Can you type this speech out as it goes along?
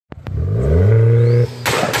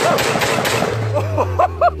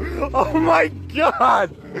Oh my God!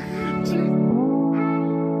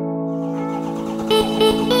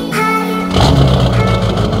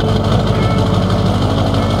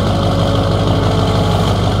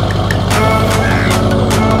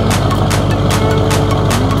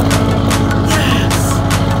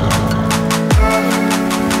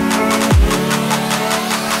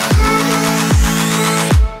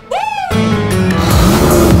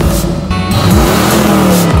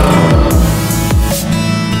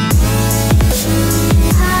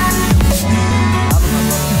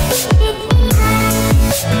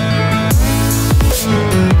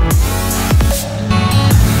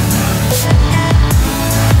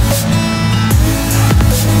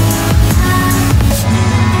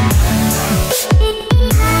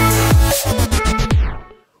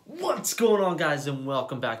 What's going on, guys, and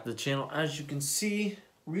welcome back to the channel. As you can see,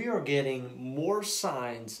 we are getting more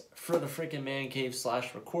signs for the freaking man cave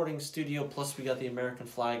 / recording studio, plus we got the American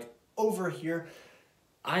flag over here.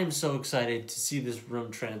 I'm so excited to see this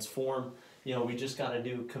room transform. You know, we just got a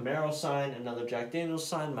new Camaro sign, another Jack Daniels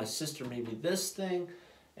sign, my sister made me this thing,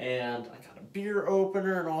 and I got a beer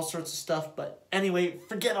opener and all sorts of stuff. But anyway,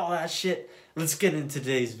 forget all that shit. Let's get into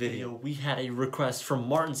today's video. We had a request from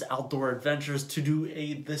Martin's Outdoor Adventures to do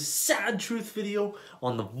the sad truth video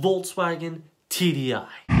on the Volkswagen TDI.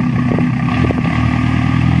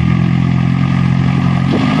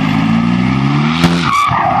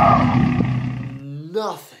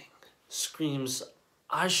 Nothing screams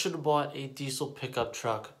I should have bought a diesel pickup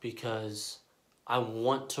truck because I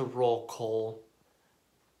want to roll coal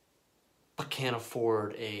but can't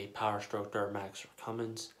afford a Power Stroke Duramax or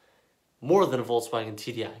Cummins more than a Volkswagen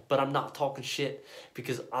TDI. But I'm not talking shit,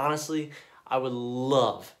 because honestly, I would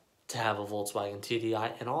love to have a Volkswagen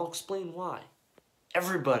TDI, and I'll explain why.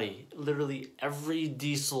 Everybody, literally every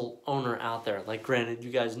diesel owner out there, like, granted,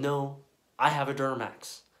 you guys know I have a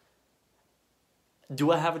Duramax.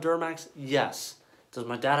 Do I have a Duramax? Yes. Does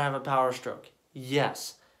my dad have a Power Stroke?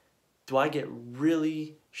 Yes. Do I get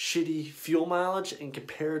really shitty fuel mileage and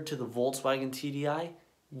compared to the Volkswagen TDI?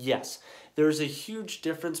 Yes. There's a huge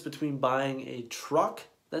difference between buying a truck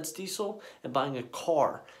that's diesel and buying a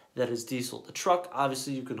car that is diesel. The truck,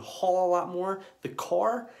 obviously, you can haul a lot more. The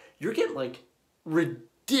car, you're getting like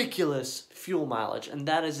ridiculous fuel mileage, and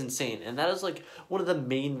that is insane. And that is like one of the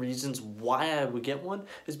main reasons why I would get one,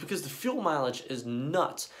 is because the fuel mileage is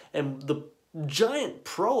nuts. And the giant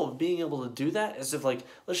pro of being able to do that is if, like,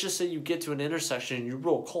 let's just say you get to an intersection and you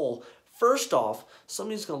roll coal. First off,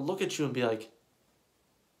 somebody's gonna look at you and be like,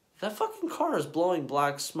 that fucking car is blowing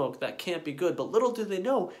black smoke. That can't be good. But little do they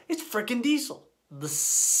know, it's freaking diesel. The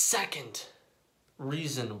second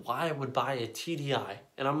reason why I would buy a TDI,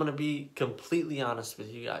 and I'm going to be completely honest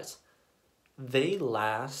with you guys, they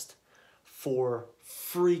last for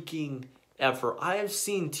freaking ever. I have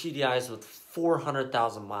seen TDIs with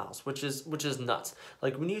 400,000 miles, which is nuts.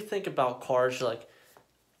 Like, when you think about cars, you're like,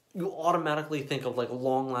 you automatically think of like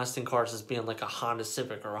long-lasting cars as being like a Honda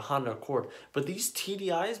Civic or a Honda Accord. But these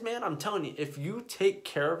TDIs, man, I'm telling you, if you take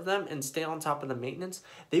care of them and stay on top of the maintenance,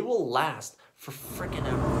 they will last for freaking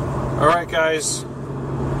ever. All right, guys.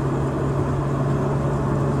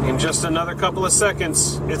 In just another couple of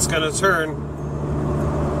seconds, it's gonna turn.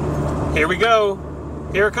 Here we go.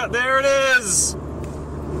 Haircut. There it is.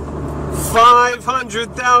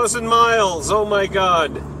 500,000 miles. Oh my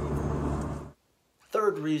God.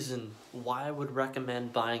 Third reason why I would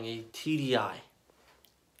recommend buying a TDI.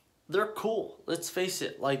 They're cool. Let's face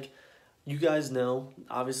it. Like, you guys know,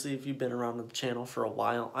 obviously, if you've been around the channel for a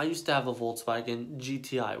while, I used to have a Volkswagen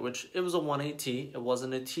GTI, which it was a 1.8T. It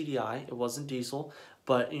wasn't a TDI. It wasn't diesel.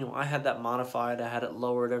 But, you know, I had that modified. I had it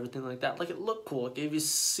lowered, everything like that. Like, it looked cool. It gave you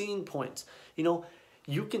scene points. You know,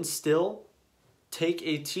 you can still take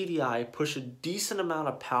a TDI, push a decent amount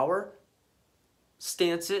of power,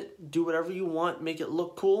 stance it, do whatever you want, make it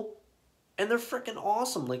look cool, and they're freaking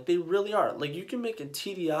awesome. Like, they really are. Like, you can make a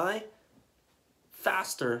TDI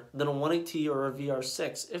faster than a 180 or a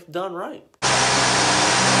VR6 if done right.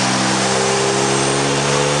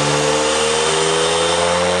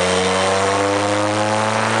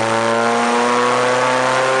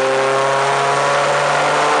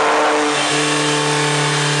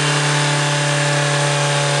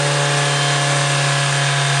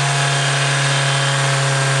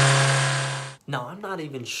 Now, I'm not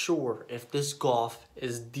even sure if this Golf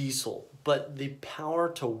is diesel, but the power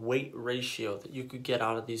to weight ratio that you could get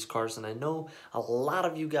out of these cars, and I know a lot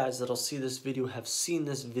of you guys that'll see this video have seen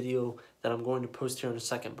this video that I'm going to post here in a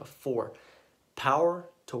second before. Power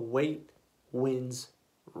to weight wins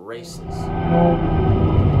races.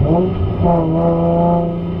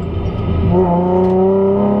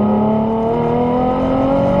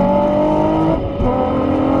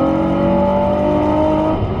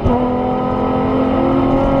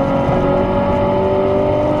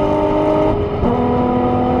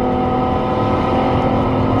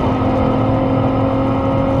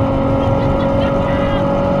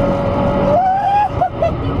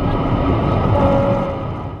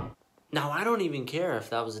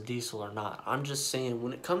 that was a diesel or not. I'm just saying,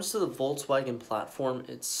 when it comes to the Volkswagen platform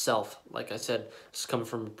itself, like I said, this is coming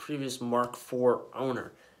from a previous Mark IV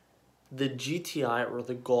owner. The GTI or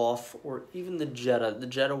the Golf or even the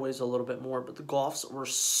Jetta weighs a little bit more, but the Golfs were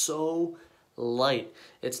so light,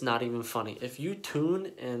 it's not even funny. If you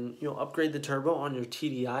tune and upgrade the turbo on your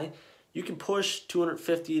TDI, you can push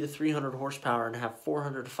 250 to 300 horsepower and have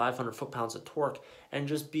 400 to 500 foot-pounds of torque and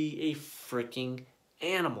just be a freaking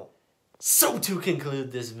animal. So to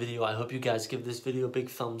conclude this video, I hope you guys give this video a big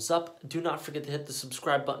thumbs up. Do not forget to hit the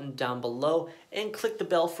subscribe button down below and click the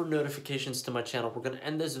bell for notifications to my channel. We're going to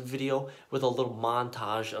end this video with a little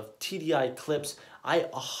montage of TDI clips. I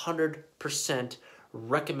 100%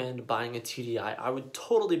 recommend buying a TDI. I would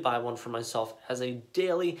totally buy one for myself as a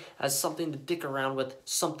daily, as something to dick around with,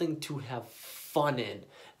 something to have fun in.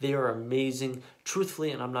 They are amazing, truthfully,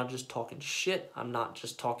 and I'm not just talking shit. I'm not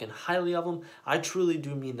just talking highly of them. I truly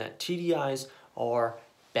do mean that. TDIs are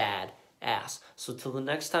bad ass. So till the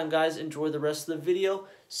next time, guys, enjoy the rest of the video.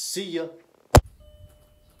 See ya.